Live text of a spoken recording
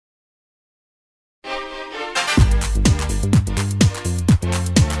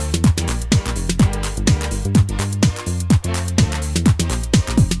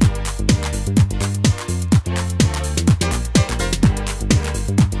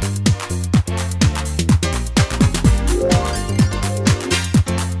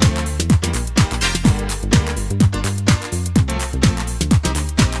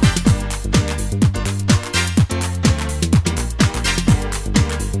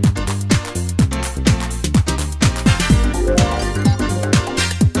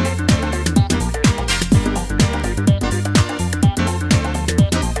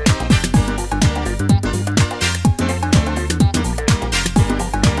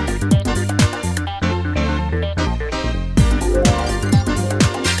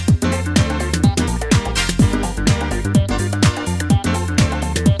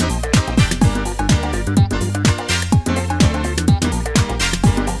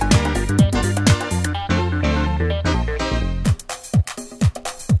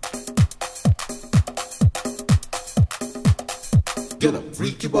get up,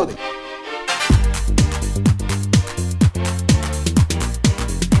 freak your body.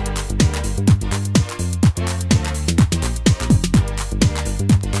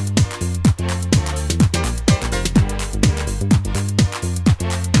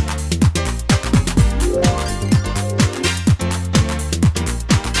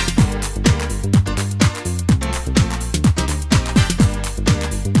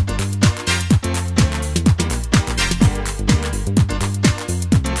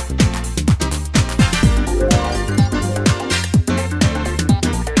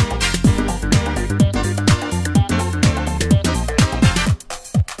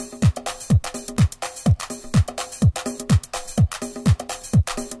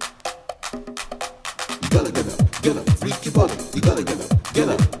 Get up, freak your body. You gotta get up, get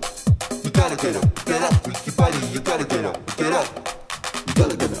up. You gotta get up, freak your body. You gotta get up, get up. You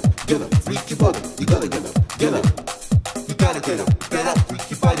gotta get up, freak your body. You gotta get up, get up. You gotta get up, freak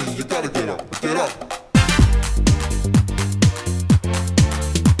your body. You gotta get up, get up.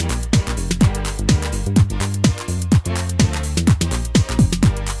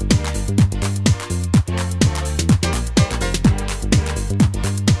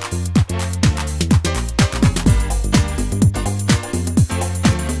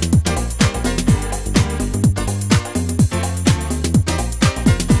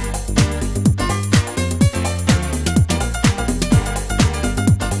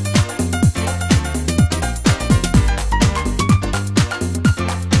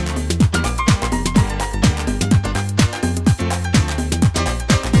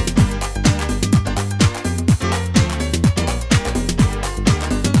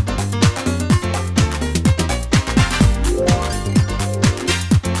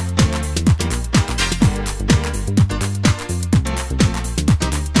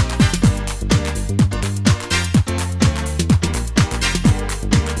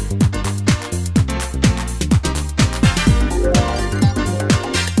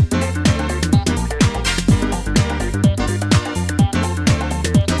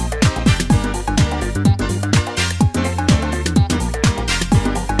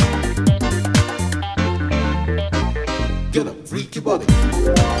 Get up, freak your body.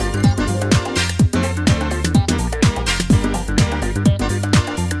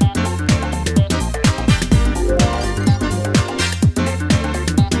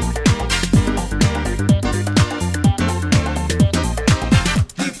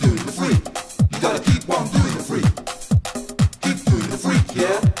 Keep doing the freak. You gotta keep on doing the freak. Keep doing the freak,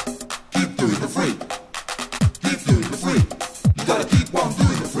 yeah? Keep doing the freak. Keep doing the freak. You gotta keep on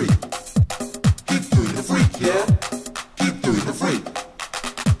doing the freak. Keep doing the freak, yeah? Keep doing the freak.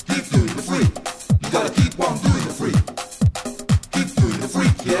 Keep doing the freak.